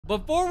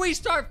Before we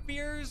start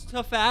Fears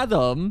to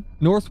Fathom,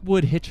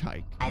 Norwood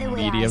Hitchhike. By the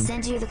way, Medium. I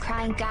sent you the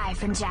crying guy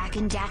from Jack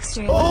and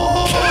Daxter.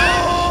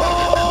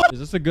 Is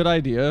this a good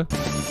idea?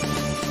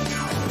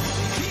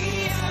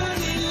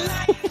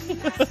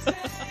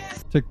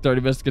 Took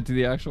 30 minutes to get to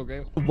the actual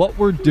game. What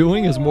we're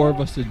doing is more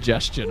of a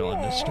suggestion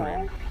on this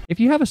stream. If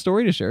you have a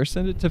story to share,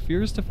 send it to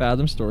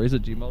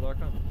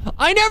fearstofathomstories@gmail.com.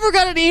 I never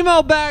got an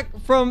email back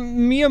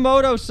from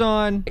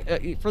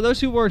Miyamoto-san. For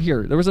those who weren't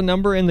here, there was a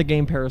number in the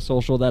game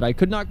Parasocial that I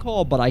could not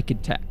call, but I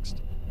could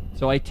text.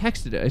 So I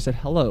texted it. I said,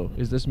 hello,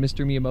 is this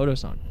Mr.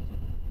 Miyamoto-san?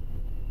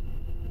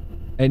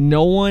 And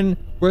no one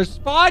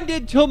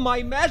responded to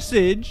my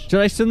message. Should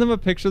I send them a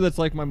picture that's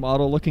like my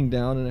model looking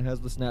down and it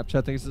has the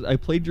Snapchat thing? It says, I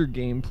played your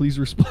game, please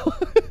respond.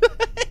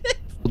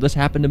 This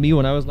happened to me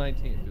when I was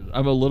 19.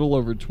 I'm a little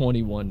over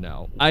 21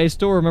 now. I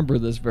still remember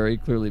this very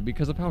clearly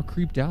because of how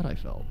creeped out I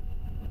felt.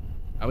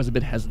 I was a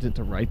bit hesitant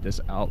to write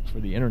this out for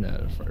the internet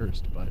at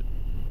first, but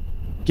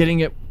getting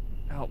it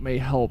out may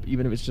help,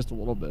 even if it's just a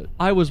little bit.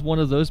 I was one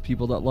of those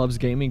people that loves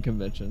gaming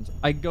conventions.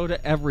 I go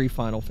to every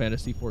Final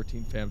Fantasy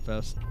XIV fan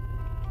fest.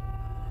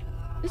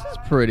 This is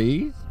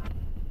pretty.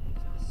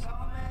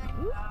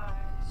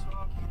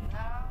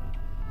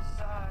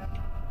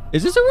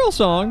 Is this a real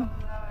song?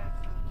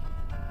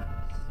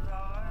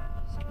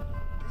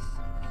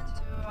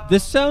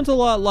 This sounds a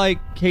lot like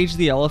Cage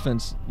the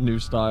Elephant's new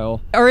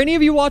style. Are any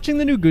of you watching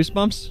the new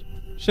Goosebumps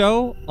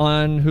show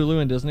on Hulu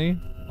and Disney?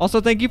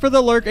 Also, thank you for the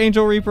lurk,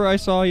 Angel Reaper. I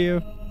saw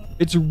you.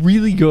 It's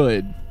really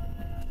good.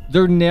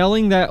 They're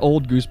nailing that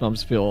old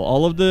Goosebumps feel.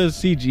 All of the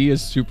CG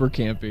is super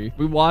campy.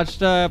 We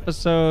watched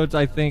episodes,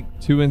 I think,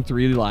 2 and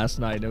 3 last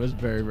night. It was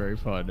very, very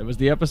fun. It was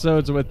the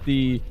episodes with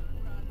the...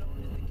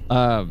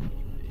 I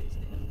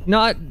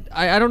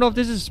don't know if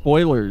this is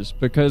spoilers,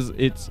 because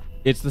it's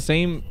the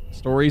same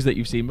stories that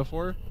you've seen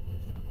before.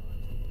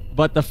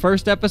 But the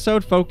first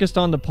episode focused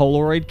on the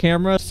Polaroid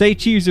camera. Say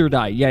cheese or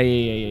die.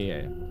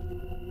 Yeah.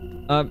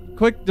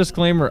 Quick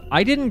disclaimer.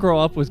 I didn't grow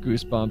up with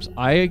Goosebumps.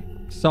 I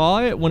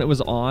saw it when it was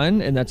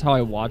on, and that's how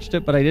I watched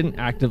it, but I didn't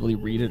actively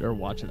read it or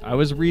watch it. I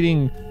was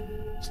reading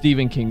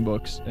Stephen King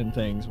books and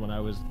things when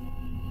I was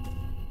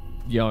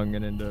young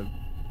and into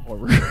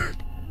horror.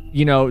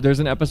 You know,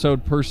 there's an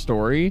episode per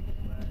story.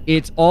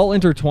 It's all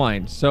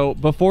intertwined. So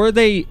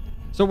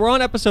we're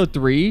on episode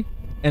 3,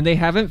 and they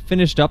haven't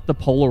finished up the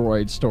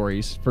Polaroid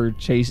stories for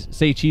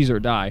Say Cheese or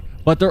Die,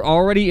 but they're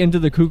already into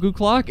the Cuckoo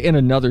Clock and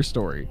another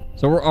story.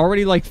 So we're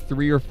already like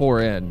 3 or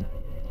 4 in,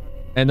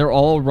 and they're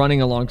all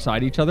running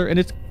alongside each other, and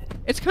it's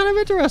kind of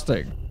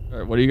interesting. All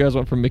right, what do you guys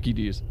want from Mickey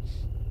D's?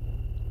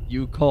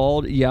 You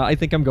called? Yeah, I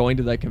think I'm going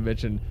to that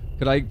convention.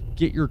 Could I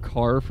get your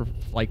car for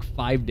like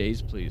 5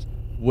 days, please?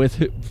 With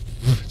who?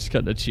 It's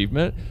got an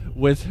achievement.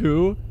 With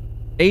who?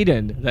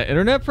 Aiden, that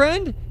internet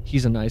friend?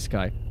 He's a nice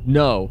guy.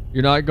 No,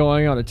 you're not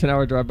going on a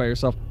 10-hour drive by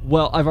yourself.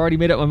 Well, I've already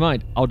made up my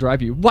mind. I'll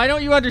drive you. Why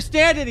don't you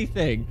understand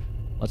anything?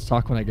 Let's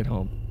talk when I get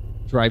home.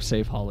 Drive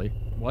safe, Holly.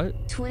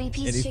 What?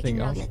 20-piece chicken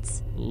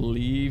nuggets.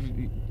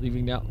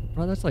 Leaving now.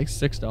 Bro, that's like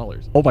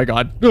 $6. Oh my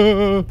God.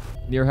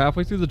 Near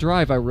halfway through the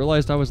drive, I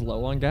realized I was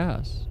low on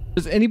gas.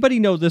 Does anybody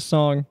know this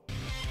song?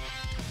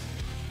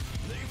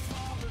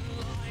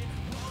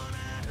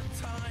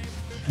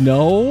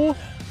 No?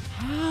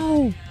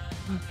 How?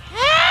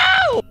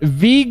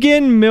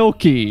 Vegan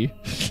Milky.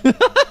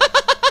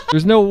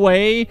 There's no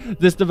way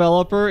this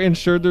developer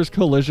ensured there's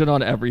collision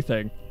on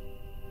everything.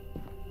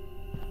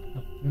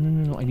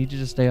 No. I need you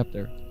to stay up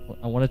there.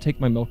 I want to take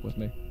my milk with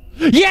me.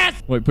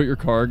 Yes! Wait, put your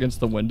car against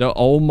the window.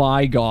 Oh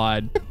my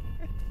God.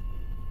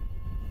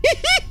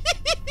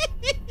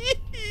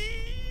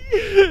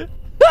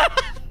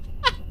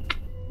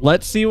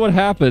 Let's see what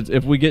happens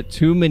if we get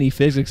too many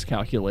physics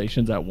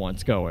calculations at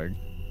once going.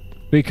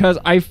 Because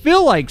I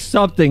feel like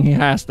something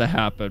has to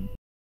happen.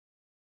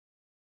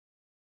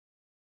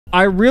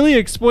 I really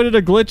exploited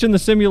a glitch in the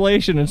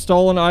simulation and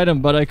stole an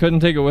item, but I couldn't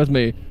take it with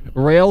me.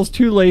 Rail's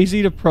too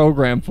lazy to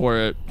program for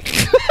it.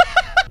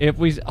 If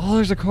we... Oh,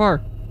 there's a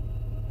car.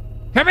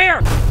 Come here!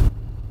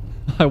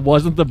 I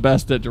wasn't the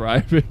best at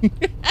driving.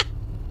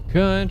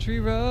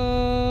 Country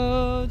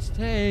roads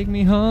take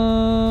me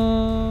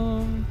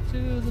home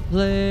to the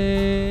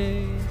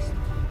place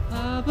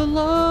I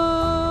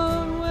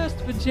belong, West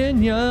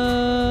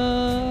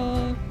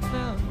Virginia.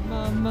 Down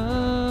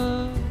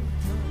mama,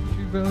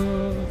 country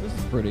road. This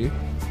is pretty.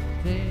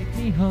 Take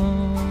me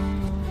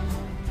home.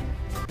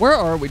 Where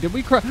are we? Did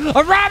we cry?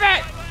 A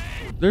rabbit!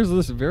 There's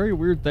this very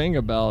weird thing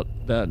about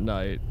that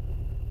night.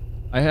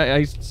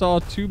 I saw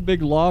 2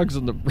 big logs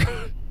on the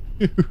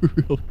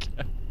real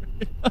cat.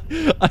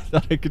 I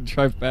thought I could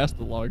drive past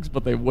the logs,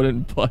 but they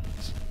wouldn't budge.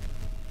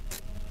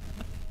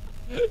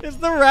 Is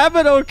the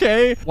rabbit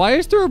okay? Why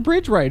is there a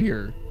bridge right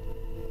here?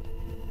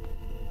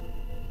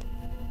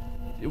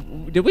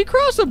 Did we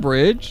cross a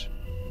bridge?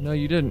 No,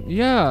 you didn't.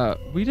 Yeah,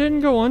 we didn't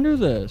go under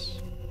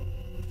this.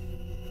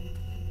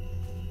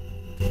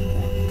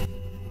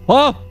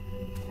 Oh!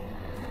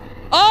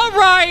 All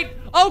right!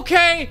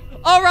 Okay!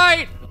 All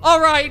right!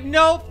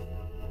 Nope!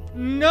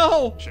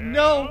 No,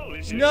 no,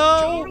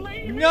 no,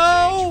 no,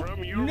 no,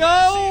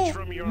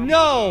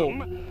 no,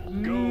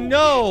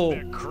 no.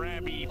 The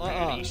Krabby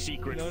Patty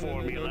secret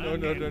formula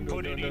and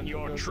put it in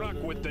your truck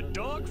with the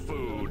dog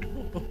food.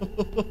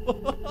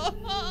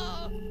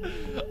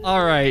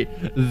 All right,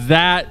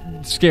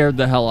 that scared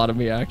the hell out of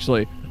me,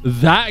 actually.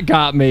 That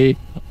got me.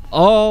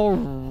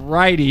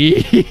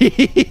 Alrighty.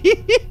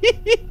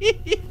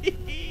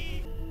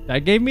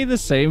 That gave me the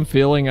same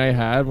feeling I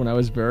had when I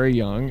was very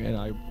young, and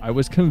I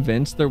was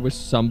convinced there was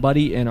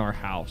somebody in our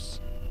house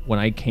when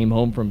I came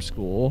home from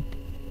school.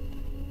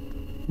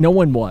 No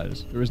one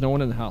was. There was no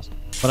one in the house.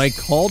 But I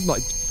called my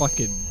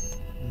fucking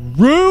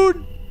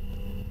rude.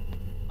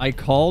 I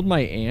called my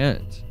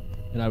aunt,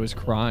 and I was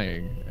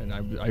crying, and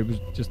I was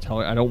just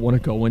telling her, I don't want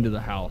to go into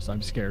the house.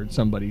 I'm scared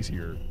somebody's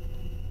here.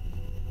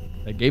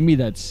 That gave me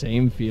that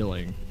same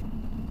feeling.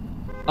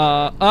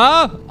 All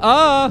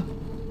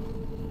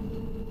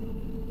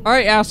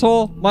right,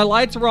 asshole. My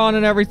lights are on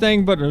and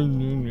everything, but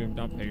I'm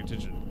not paying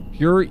attention.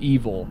 Pure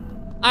evil.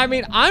 I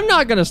mean, I'm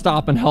not gonna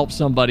stop and help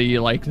somebody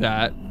like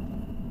that.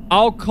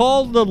 I'll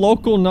call the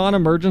local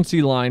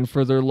non-emergency line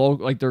for their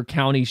like their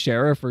county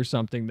sheriff or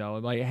something, though.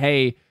 I'm like,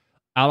 hey,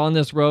 out on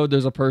this road,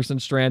 there's a person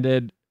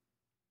stranded.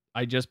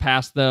 I just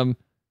passed them.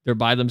 They're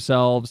by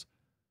themselves.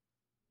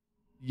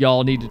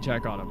 Y'all need to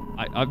check on them.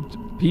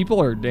 People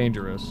are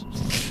dangerous.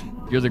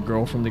 You're the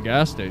girl from the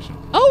gas station.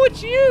 Oh,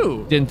 it's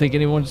you! Didn't think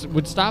anyone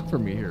would stop for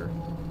me here.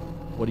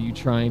 What are you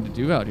trying to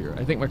do out here?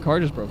 I think my car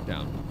just broke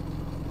down.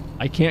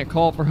 I can't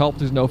call for help.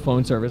 There's no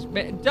phone service.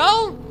 Man,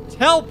 don't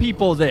tell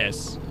people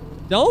this.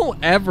 Don't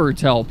ever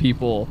tell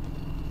people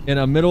in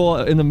the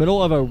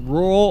middle of a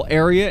rural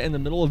area in the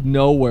middle of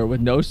nowhere with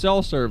no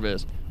cell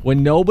service,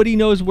 when nobody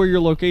knows where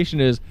your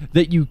location is,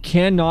 that you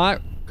cannot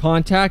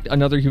contact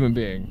another human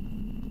being.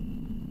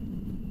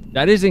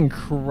 That is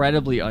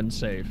incredibly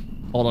unsafe.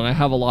 Hold on, I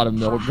have a lot of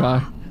milk,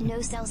 guy.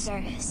 No cell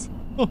service.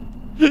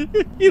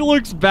 He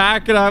looks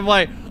back, and I'm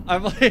like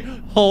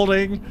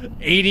holding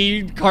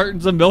 80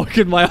 cartons of milk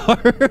in my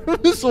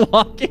arms,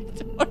 walking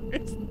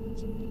towards.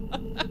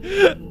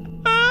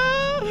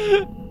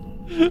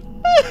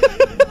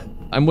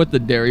 I'm with the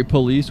dairy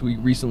police. We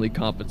recently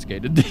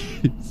confiscated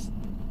these.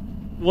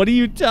 What do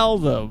you tell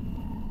them?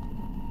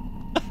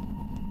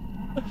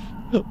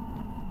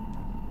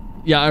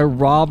 Yeah, I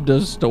robbed a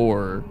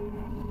store.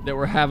 That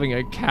were having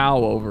a cow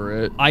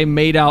over it. I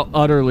made out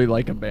utterly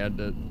like a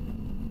bandit.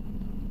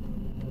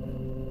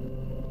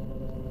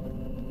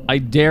 I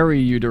dare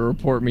you to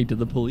report me to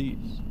the police.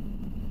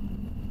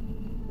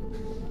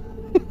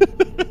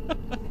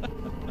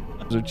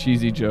 Those are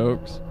cheesy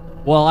jokes.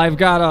 Well, I've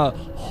got a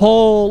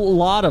whole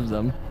lot of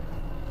them.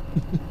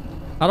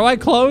 How do I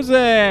close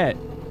it?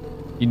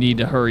 You need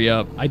to hurry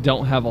up. I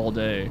don't have all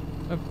day.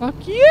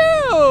 Fuck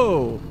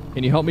you!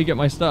 Can you help me get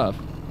my stuff?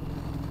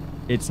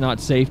 It's not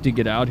safe to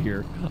get out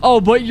here.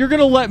 Oh, but you're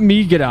gonna let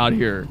me get out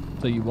here.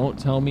 So you won't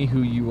tell me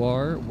who you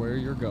are, where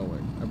you're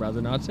going. I'd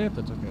rather not say if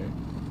that's okay.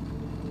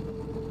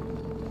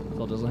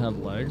 So it doesn't have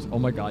legs? Oh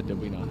my god, did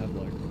we not have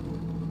legs?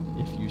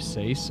 If you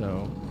say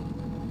so.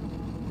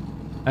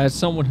 As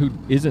someone who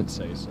isn't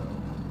say so.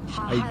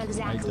 How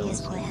exactly is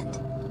planned?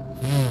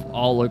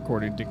 All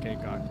according to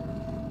K-Cock.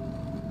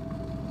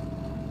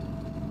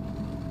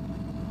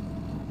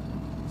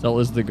 So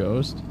is the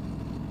ghost?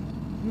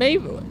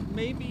 Maybe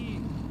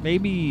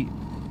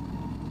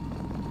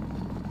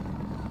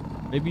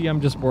I'm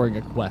just boring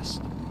a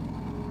quest.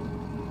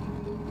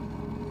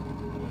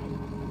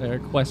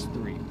 Quest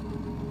 3.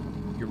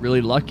 You're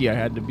really lucky I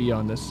had to be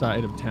on this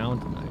side of town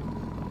tonight.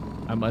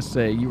 I must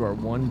say, you are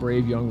one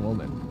brave young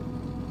woman.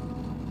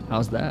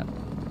 How's that?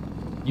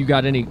 You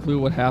got any clue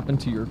what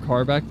happened to your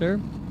car back there?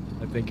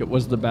 I think it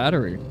was the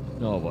battery.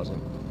 No, it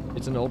wasn't.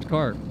 It's an old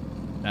car.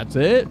 That's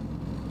it?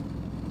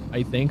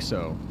 I think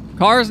so.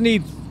 Cars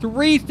need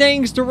 3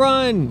 things to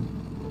run.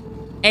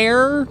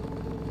 Air,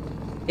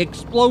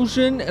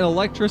 explosion, and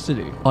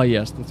electricity. Oh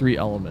yes, the 3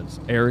 elements.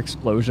 Air,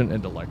 explosion,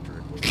 and electric.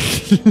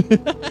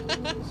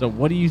 So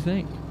what do you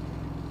think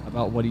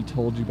about what he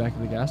told you back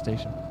at the gas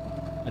station?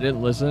 I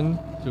didn't listen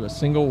to a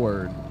single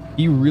word.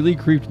 He really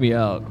creeped me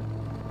out.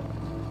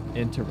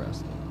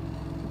 Interesting.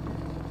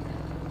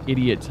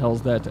 Idiot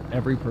tells that to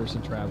every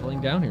person traveling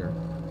down here.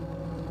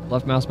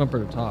 Left mouse bumper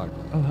to talk.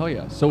 Oh, hell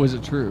yeah. So is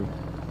it true?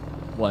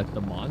 What,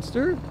 the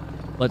monster?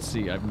 Let's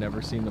see, I've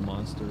never seen the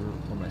monster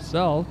for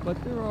myself,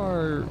 but there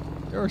are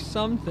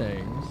some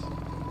things.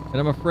 And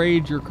I'm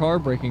afraid your car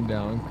breaking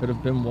down could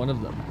have been one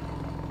of them.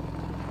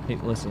 Hey,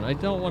 listen, I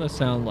don't want to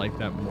sound like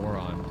that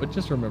moron, but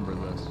just remember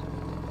this.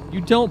 You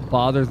don't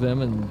bother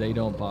them and they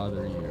don't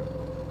bother you.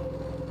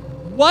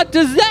 What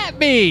does that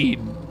mean?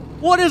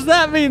 What does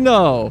that mean,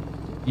 though?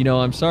 You know,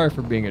 I'm sorry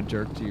for being a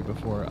jerk to you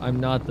before. I'm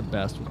not the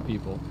best with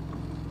people.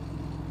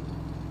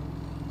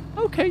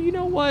 Okay, you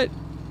know what?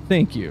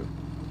 Thank you.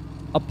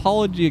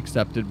 Apology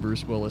accepted,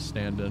 Bruce Willis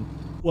stand-in.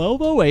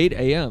 12:08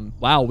 a.m.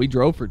 Wow, we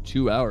drove for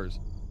 2 hours.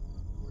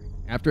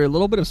 After a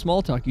little bit of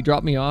small talk, he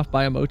dropped me off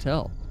by a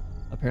motel.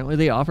 Apparently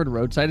they offered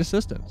roadside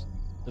assistance.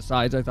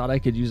 Besides, I thought I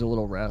could use a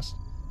little rest.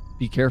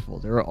 Be careful.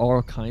 There are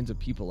all kinds of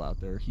people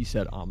out there, he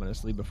said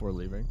ominously before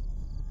leaving.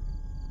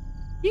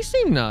 He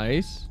seemed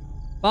nice.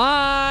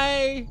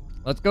 Bye.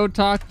 Let's go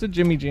talk to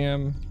Jimmy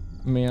Jam,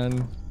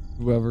 man,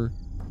 whoever.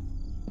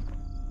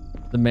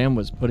 The man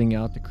was putting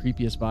out the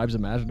creepiest vibes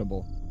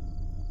imaginable.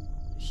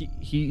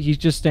 He's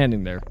just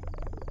standing there.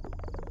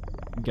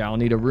 Gal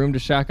need a room to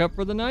shack up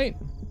for the night?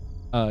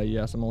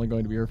 Yes, I'm only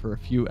going to be here for a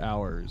few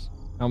hours.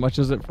 How much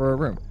is it for a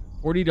room?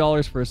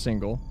 $40 for a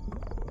single.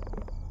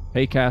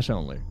 Pay cash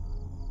only.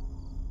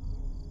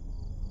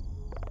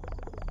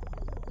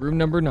 Room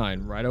number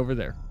 9, right over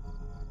there.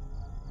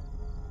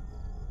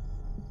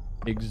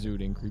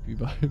 Exuding creepy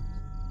vibes.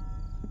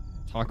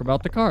 Talk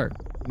about the car.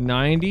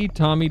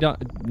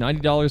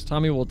 $90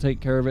 Tommy will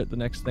take care of it the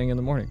next thing in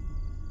the morning.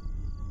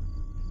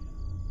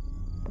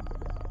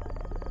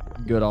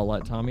 Good, I'll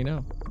let Tommy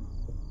know.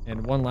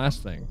 And one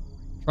last thing.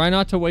 Try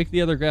not to wake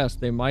the other guests.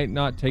 They might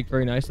not take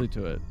very nicely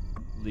to it.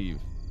 Leave.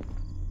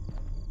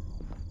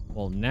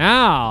 Well,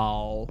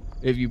 now,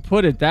 if you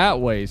put it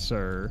that way,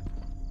 sir.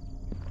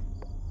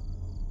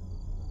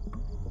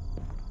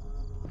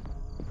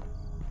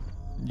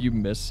 You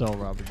missed Cell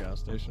Robber gas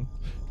station.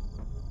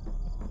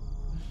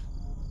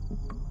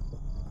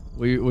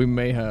 We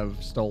may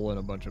have stolen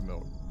a bunch of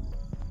milk.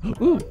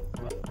 Ooh.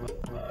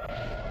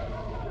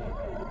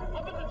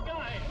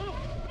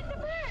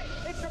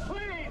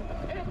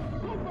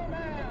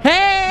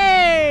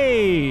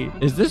 Hey!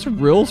 Is this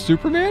real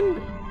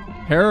Superman?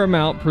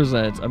 Paramount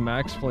presents a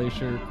Max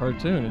Fleischer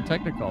cartoon in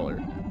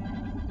Technicolor.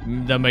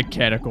 The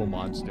Mechanical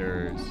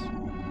Monsters.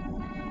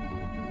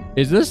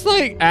 Is this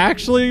like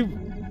actually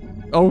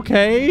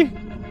okay?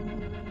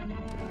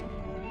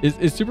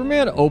 Is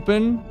Superman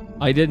open?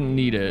 I didn't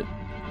need it.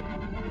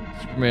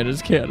 Superman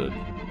is canon.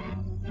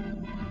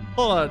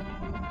 Hold on.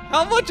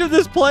 How much of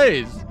this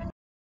plays?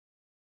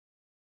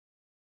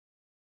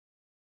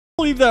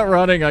 Leave that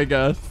running, I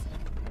guess.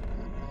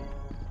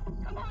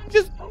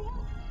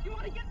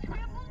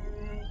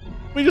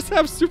 We just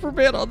have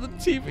Superman on the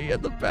TV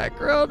in the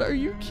background. Are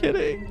you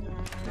kidding?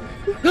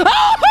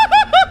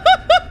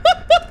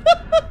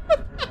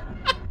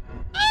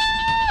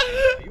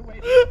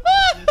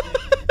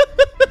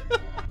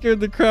 Scared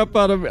the crap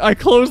out of me. I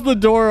closed the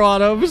door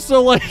on him,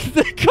 so like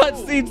the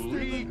cutscenes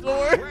through the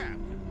door.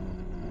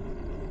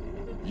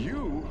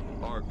 You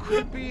are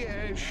creepy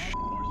as sh**.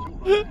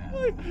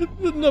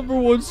 The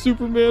 #1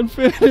 Superman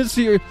fan is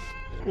here.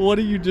 What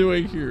are you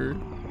doing here?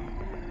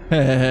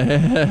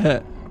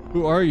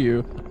 Who are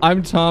you?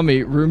 I'm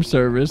Tommy, room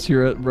service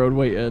here at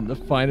Roadway Inn, the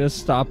finest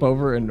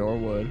stopover in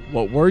Norwood.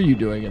 What were you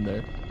doing in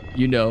there?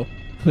 You know,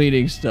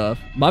 cleaning stuff.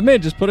 My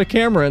man just put a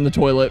camera in the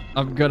toilet.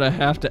 I'm gonna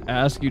have to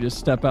ask you to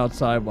step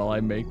outside while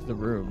I make the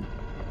room.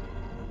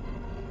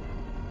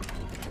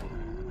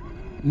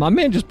 My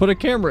man just put a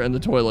camera in the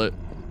toilet.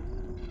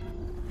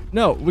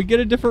 No, we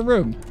get a different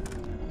room.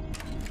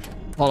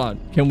 Hold on.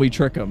 Can we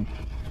trick him?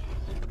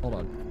 Hold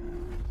on.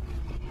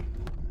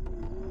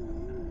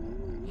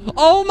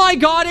 Oh my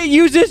god, it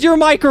uses your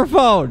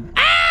microphone!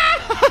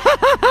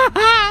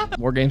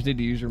 More games need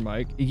to use your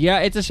mic.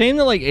 Yeah, it's a shame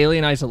that like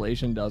Alien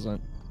Isolation doesn't.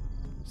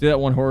 See that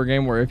one horror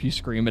game where if you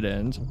scream it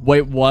ends?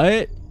 Wait,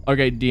 what?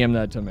 Okay, DM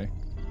that to me.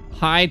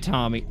 Hi,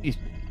 Tommy.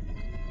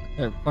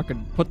 Here,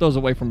 fucking put those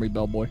away from me,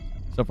 bellboy.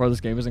 So far,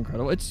 this game is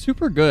incredible. It's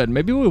super good.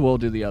 Maybe we will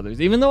do the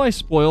others. Even though I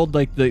spoiled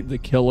like the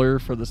killer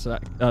for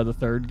the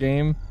third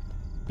game.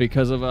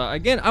 Because of,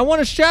 again, I want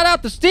to shout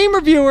out the Steam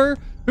reviewer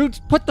who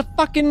put the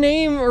fucking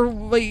name or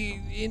like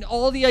in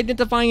all the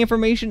identifying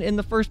information in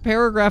the first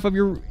paragraph of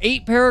your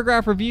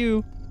 8-paragraph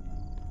review.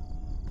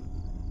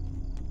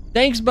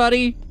 Thanks,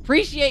 buddy.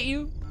 Appreciate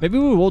you. Maybe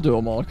we will do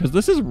them all because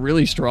this is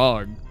really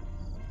strong.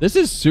 This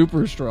is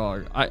super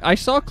strong. I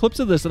saw clips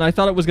of this and I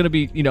thought it was going to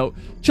be, you know,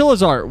 chill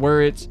as art,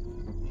 where it's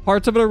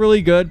parts of it are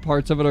really good,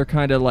 parts of it are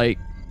kind of like,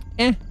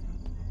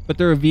 but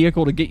they're a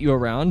vehicle to get you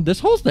around. This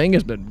whole thing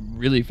has been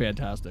really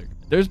fantastic.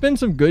 There's been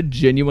some good,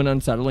 genuine,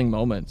 unsettling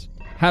moments.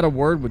 Had a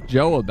word with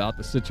Joe about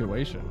the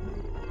situation.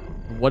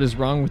 What is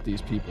wrong with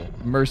these people?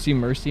 Mercy,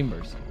 mercy,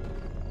 mercy.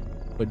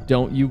 But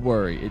don't you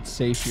worry, it's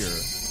safe here.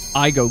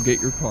 I go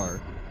get your car.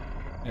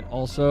 And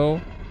also,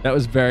 that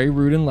was very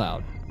rude and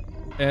loud.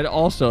 And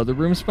also, the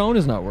room's phone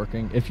is not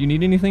working. If you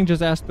need anything,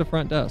 just ask the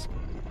front desk.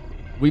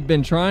 We've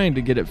been trying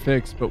to get it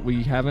fixed, but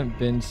we haven't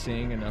been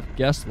seeing enough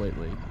guests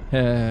lately.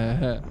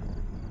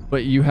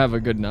 But you have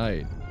a good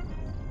night.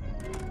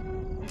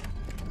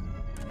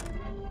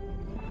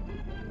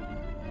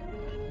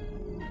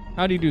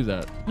 How do you do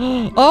that?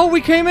 Oh,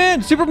 we came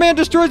in! Superman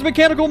destroys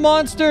mechanical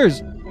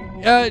monsters!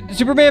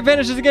 Superman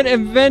vanishes again.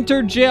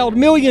 Inventor jailed.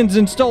 Millions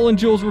in stolen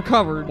jewels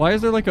recovered. Why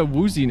is there like a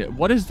wooziness?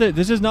 What is this?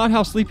 This is not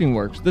how sleeping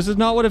works. This is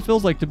not what it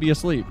feels like to be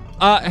asleep.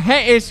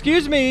 Hey,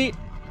 excuse me.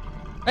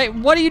 Hey,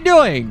 what are you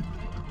doing?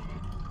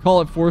 Call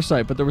it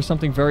foresight, but there was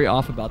something very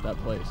off about that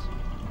place.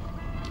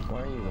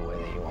 Why are you the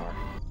way that you are?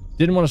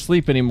 Didn't want to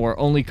sleep anymore.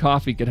 Only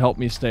coffee could help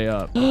me stay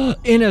up.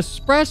 In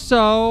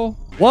espresso.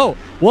 Whoa,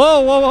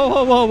 whoa, whoa,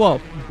 whoa, whoa, whoa, whoa,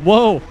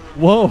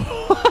 whoa,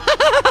 whoa.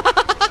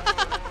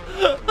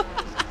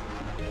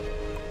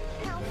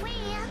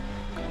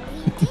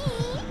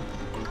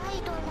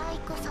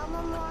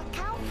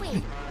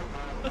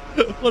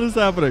 What is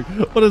happening?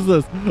 What is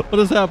this? What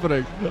is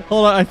happening?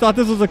 Hold on, I thought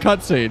this was a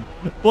cutscene.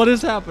 What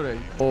is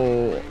happening?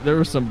 Oh, there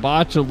was some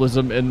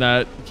botulism in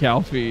that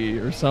cow fee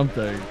or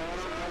something.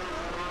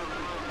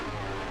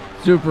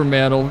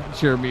 Superman will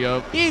cheer me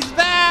up. He's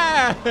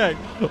back!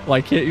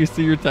 Why can't you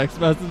see your text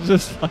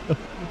messages?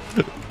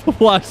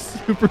 Watch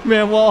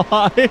Superman while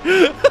high.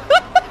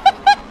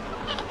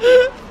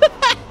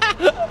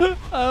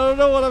 I don't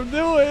know what I'm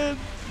doing.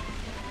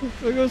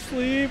 I go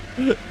sleep.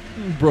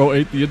 Bro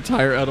ate the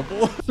entire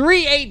edible.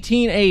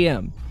 3:18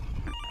 a.m.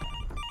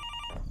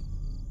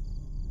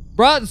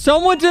 Bro,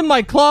 someone's in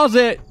my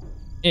closet.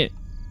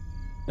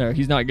 There,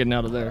 he's not getting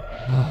out of there.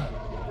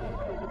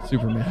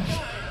 Superman.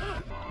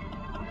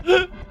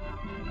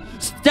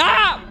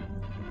 Stop!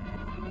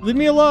 Leave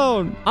me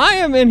alone. I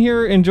am in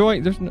here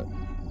enjoying. There's no.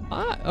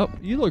 Oh,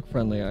 you look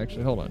friendly,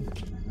 actually. Hold on.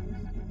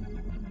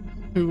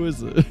 Who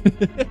is it?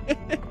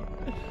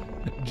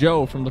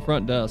 Joe from the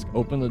front desk.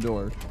 Open the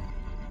door.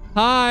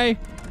 Hi.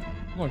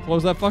 I'm gonna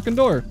close that fucking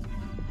door.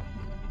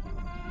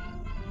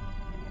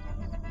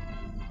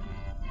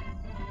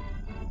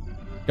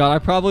 God, I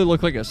probably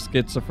look like a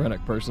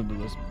schizophrenic person to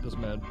this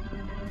man.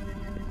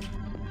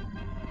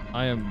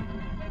 I am.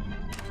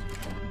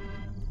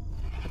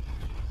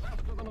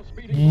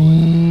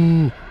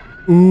 Ooh.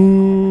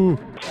 Ooh.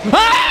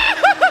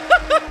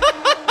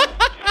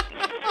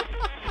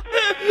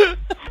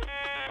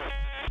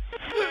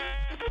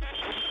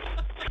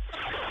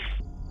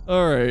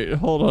 All right,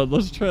 hold on.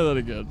 Let's try that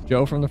again.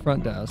 Joe from the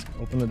front desk.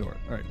 Open the door.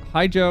 All right.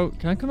 Hi, Joe.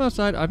 Can I come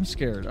outside? I'm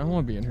scared. I don't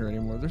want to be in here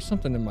anymore. There's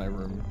something in my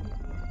room.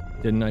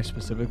 Didn't I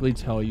specifically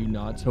tell you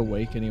not to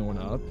wake anyone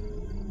up?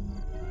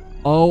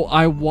 Oh,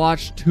 I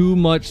watched too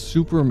much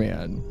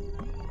Superman.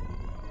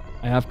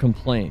 I have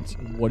complaints.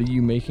 What are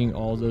you making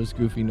all those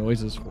goofy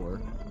noises for?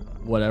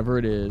 Whatever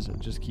it is,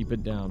 just keep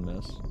it down,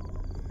 miss.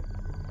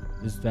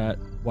 Is that...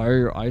 Why are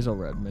your eyes all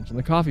red? Mention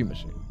the coffee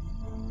machine.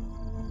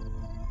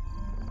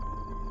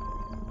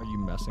 Are you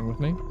messing with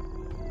me?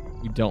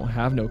 We don't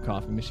have no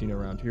coffee machine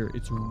around here.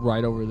 It's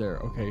right over there.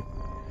 Okay.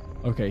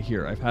 Okay,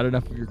 here. I've had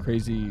enough of your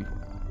crazy...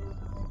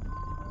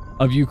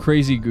 Of you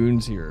crazy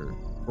goons here.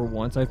 For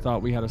once, I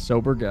thought we had a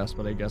sober guest,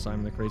 but I guess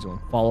I'm the crazy one.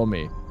 Follow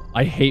me.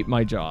 I hate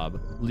my job.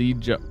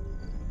 Lead Joe.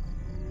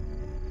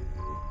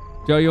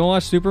 Joe, you want to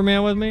watch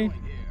Superman with me?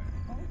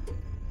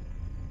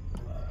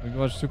 We can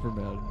watch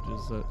Superman.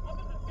 Just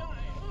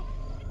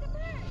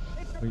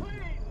wait.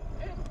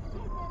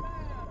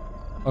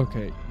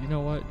 Okay, you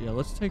know what? Yeah,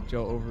 let's take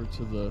Joe over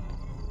to the...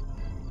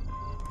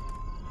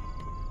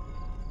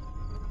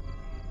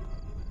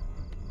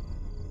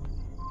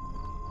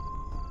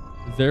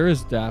 There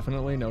is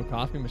definitely no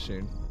coffee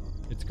machine.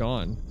 It's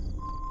gone.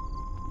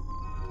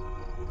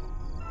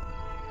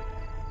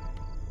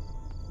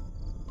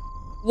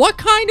 What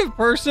kind of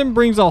person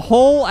brings a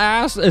whole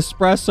ass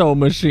espresso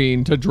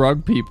machine to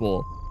drug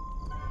people?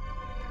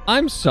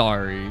 I'm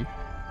sorry.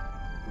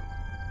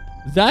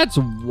 That's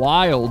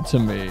wild to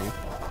me.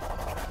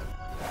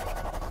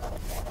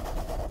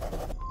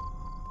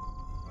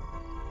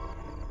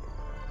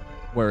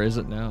 Where is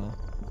it now?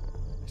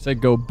 I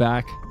said go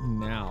back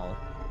now.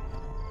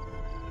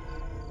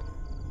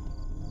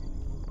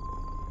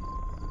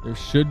 There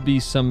should be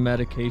some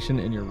medication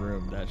in your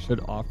room that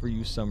should offer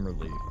you some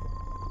relief.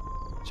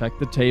 Check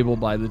the table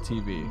by the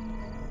TV.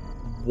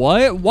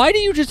 What? Why do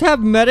you just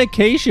have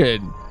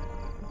medication?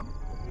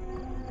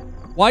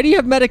 Why do you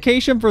have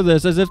medication for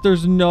this as if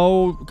there's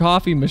no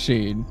coffee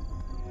machine?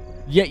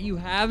 Yet you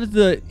have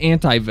the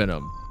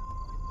anti-venom.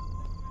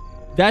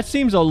 That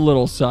seems a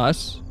little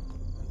sus.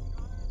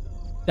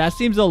 That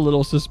seems a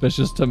little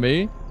suspicious to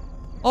me.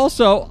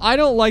 Also, I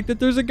don't like that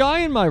there's a guy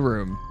in my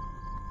room.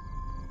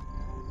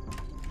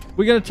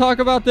 We gonna talk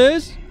about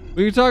this?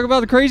 We gonna talk about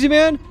the crazy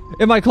man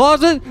in my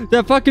closet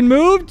that fucking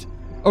moved?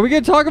 Are we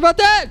gonna talk about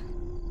that?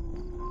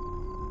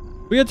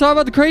 We gonna talk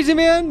about the crazy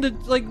man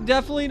that's like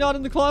definitely not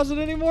in the closet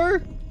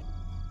anymore?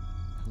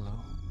 Hello?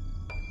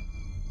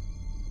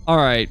 All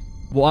right.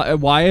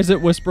 Why is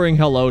it whispering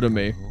hello to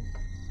me?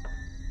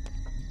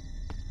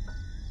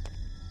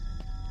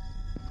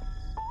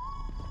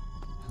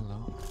 Hello?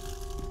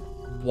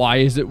 Why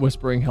is it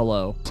whispering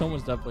hello?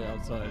 Someone's definitely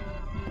outside.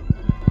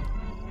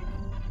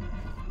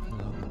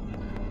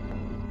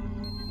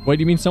 Wait,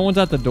 do you mean someone's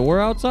at the door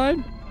outside?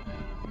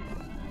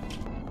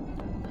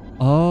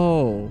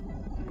 Oh.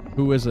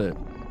 Who is it?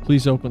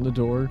 Please open the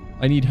door.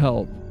 I need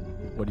help.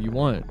 What do you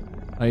want?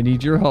 I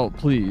need your help,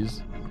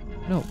 please.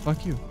 No,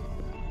 fuck you.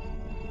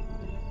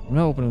 I'm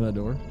not opening that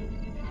door.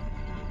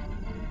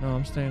 No,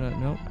 I'm staying at...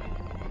 Nope.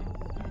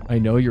 I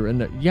know you're in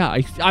there. Yeah,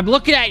 I'm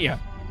looking at you.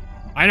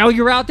 I know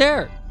you're out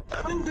there.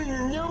 Open the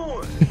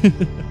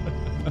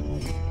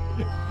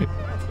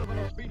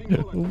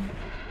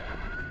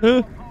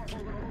door.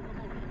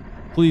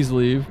 Please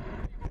leave.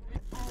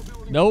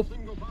 Nope.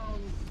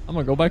 I'm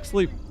gonna go back to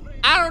sleep.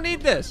 I don't need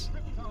this.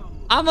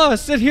 I'm gonna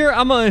sit here.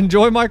 I'm gonna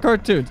enjoy my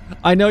cartoons.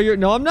 I know you're...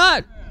 No, I'm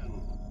not.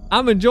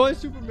 I'm enjoying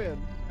Superman.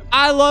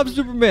 I love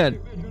Superman.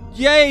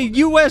 Yay,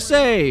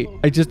 USA.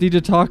 I just need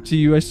to talk to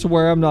you. I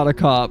swear I'm not a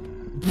cop.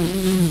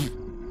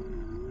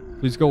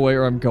 Please go away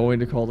or I'm going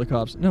to call the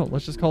cops. No,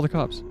 let's just call the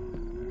cops.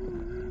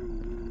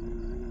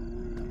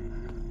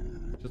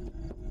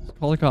 Just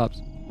call the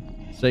cops.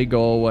 Say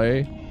go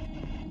away.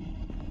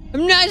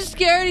 I'm not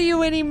scared of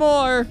you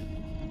anymore.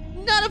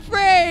 I'm not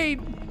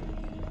afraid.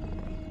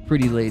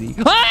 Pretty lady.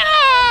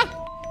 Ah!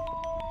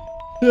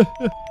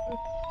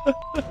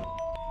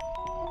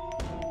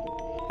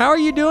 How are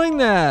you doing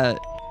that?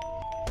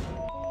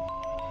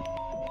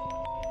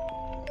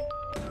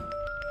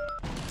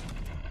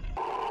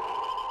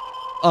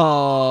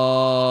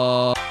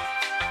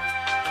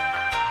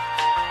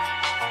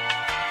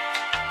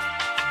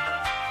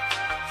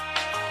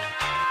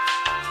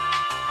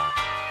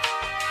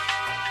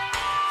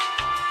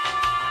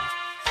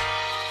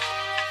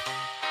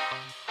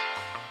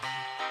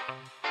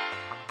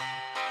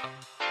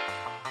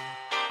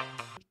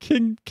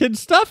 Can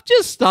stuff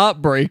just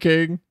stop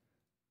breaking?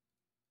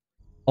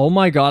 Oh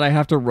my god, I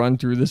have to run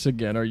through this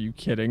again. Are you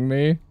kidding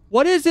me?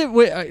 What is it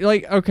with,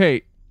 like,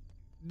 okay.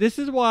 This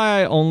is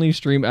why I only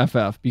stream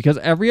FF, because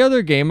every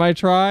other game I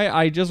try,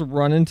 I just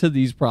run into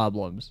these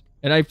problems.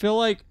 And I feel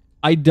like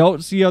I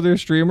don't see other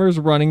streamers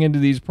running into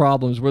these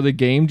problems where the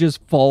game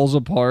just falls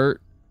apart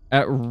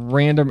at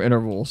random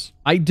intervals.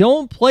 I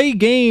don't play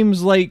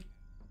games like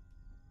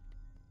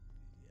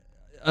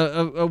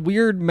a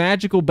weird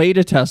magical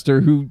beta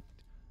tester who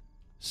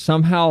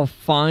somehow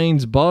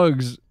finds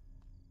bugs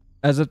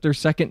as if they're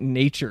second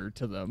nature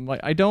to them. Like,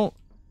 I don't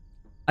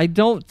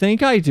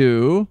think I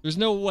do. There's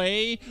no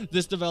way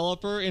this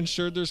developer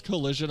ensured there's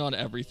collision on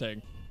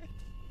everything.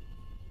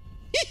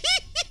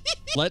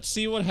 Let's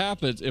see what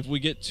happens if we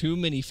get too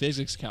many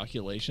physics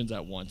calculations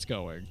at once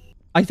going.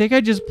 I think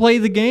I just play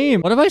the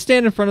game. What if I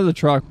stand in front of the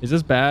truck? Is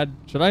this bad?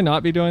 Should I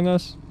not be doing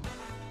this?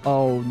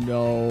 Oh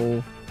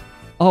no.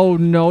 Oh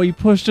no, he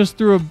pushed us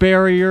through a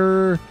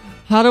barrier.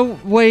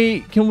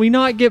 Wait, can we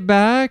not get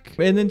back?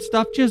 And then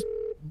stuff just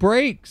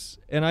breaks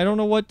and I don't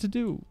know what to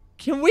do.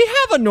 Can we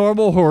have a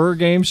normal horror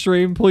game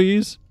stream,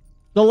 please?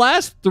 The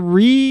last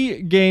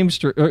three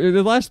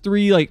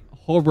like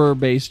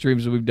horror-based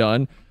streams we've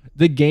done,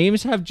 the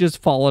games have just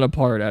fallen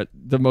apart at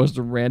the most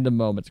random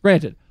moments.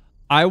 Granted,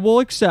 I will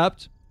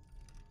accept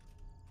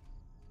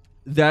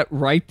that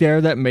right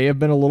there, that may have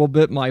been a little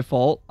bit my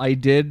fault. I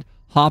did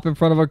hop in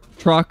front of a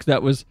truck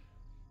that was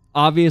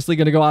obviously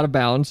going to go out of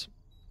bounds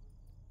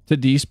to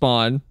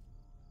despawn,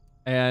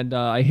 and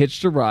I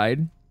hitched a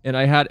ride, and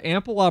I had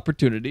ample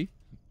opportunity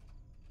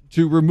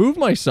to remove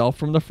myself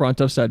from the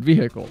front of said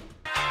vehicle.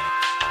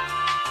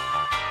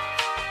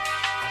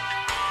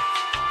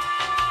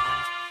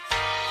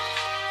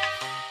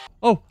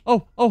 Oh,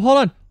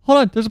 hold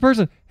on. There's a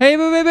person. Hey,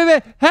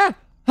 wait.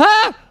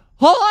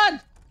 Hold on.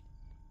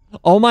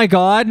 Oh my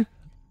God.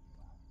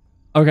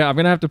 Okay, I'm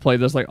gonna have to play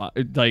this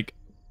like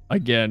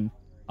again.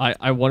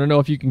 I want to know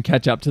if you can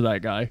catch up to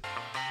that guy.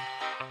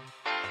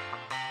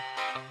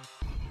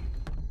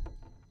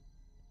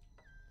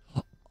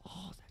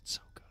 Oh, that's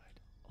so good.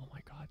 Oh my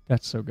God,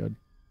 that's so good.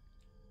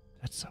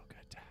 That's so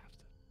good to have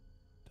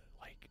the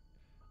like.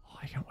 Oh,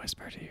 I can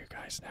whisper to you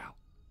guys now.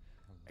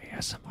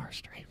 ASMR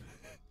stream.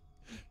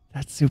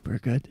 That's super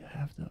good to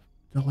have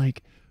the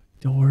like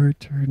door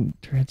turn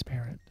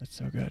transparent. That's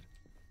so good.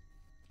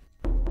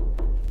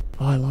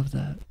 Oh, I love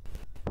that.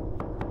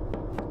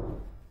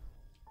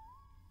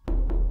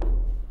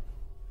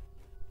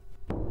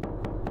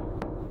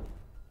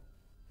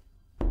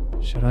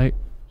 Should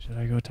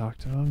I go talk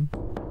to him?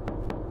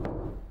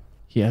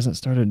 He hasn't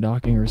started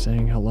knocking or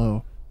saying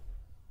hello.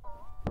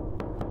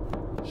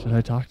 Should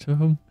I talk to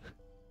him?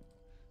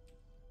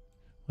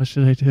 What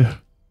should I do?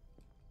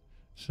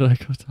 Should I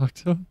go talk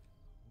to him?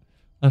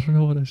 I don't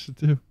know what I should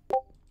do.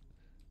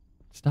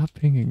 Stop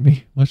pinging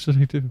me. What should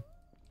I do?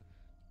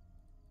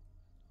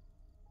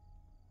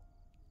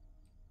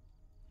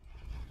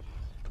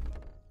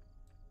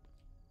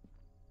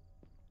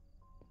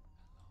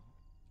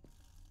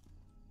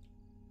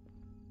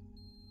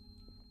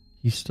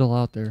 He's still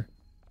out there.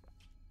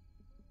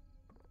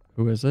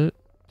 Who is it?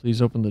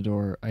 Please open the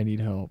door. I need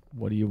help.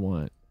 What do you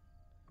want?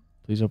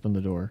 Please open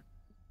the door.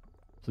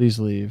 Please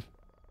leave.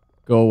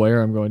 Go away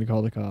or I'm going to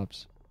call the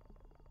cops.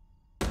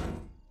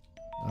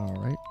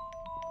 Alright.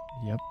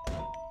 Yep.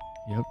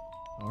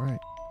 Alright.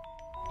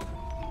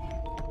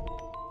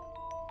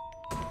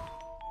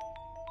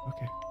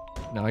 Okay.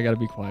 Now I gotta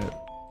be quiet.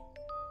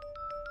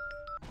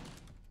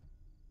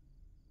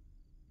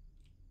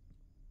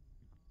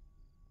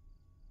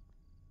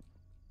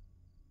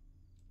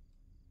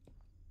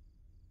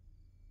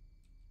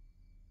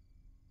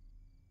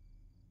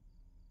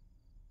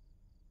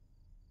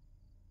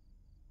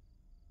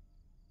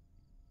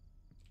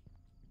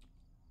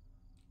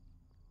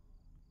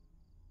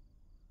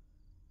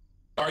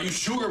 Are you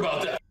sure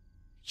about that?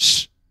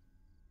 Shh.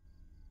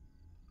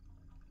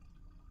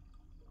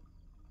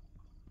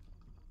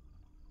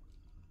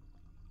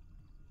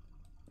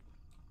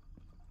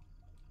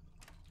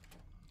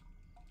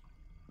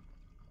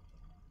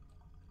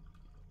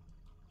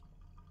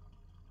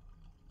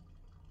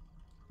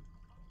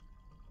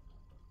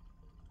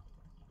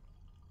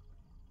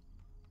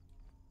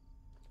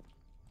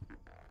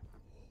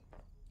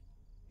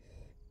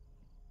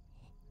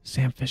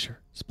 Sam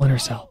Fisher, Splinter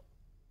Cell.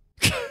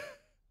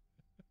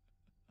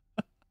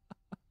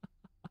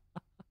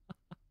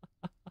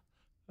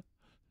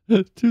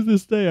 To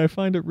this day, I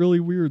find it really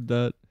weird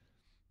that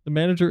the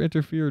manager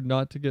interfered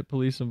not to get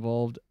police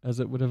involved, as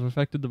it would have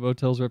affected the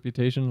motel's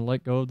reputation and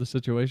let go of the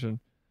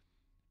situation.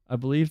 I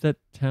believe that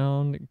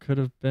town could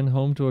have been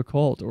home to a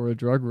cult or a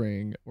drug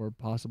ring or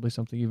possibly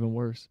something even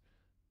worse.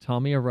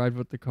 Tommy arrived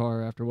with the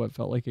car after what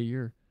felt like a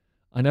year.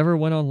 I never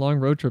went on long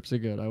road trips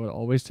again. I would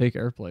always take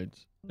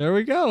airplanes. There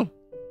we go.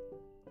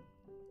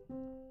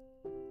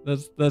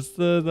 That's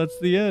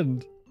the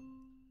end.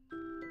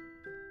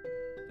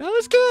 That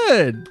was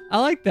good. I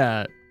like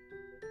that.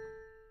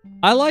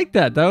 I like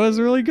that. That was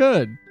really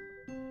good.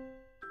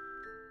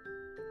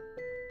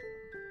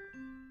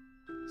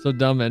 So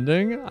dumb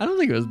ending? I don't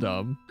think it was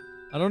dumb.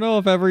 I don't know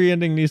if every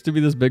ending needs to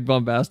be this big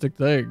bombastic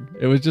thing.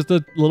 It was just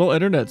a little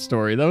internet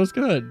story. That was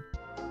good.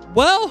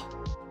 Well,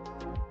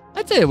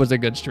 I'd say it was a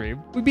good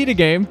stream. We beat a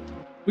game.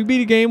 We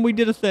beat a game. We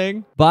did a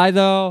thing. Bye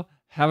though.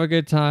 Have a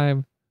good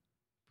time.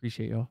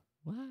 Appreciate y'all.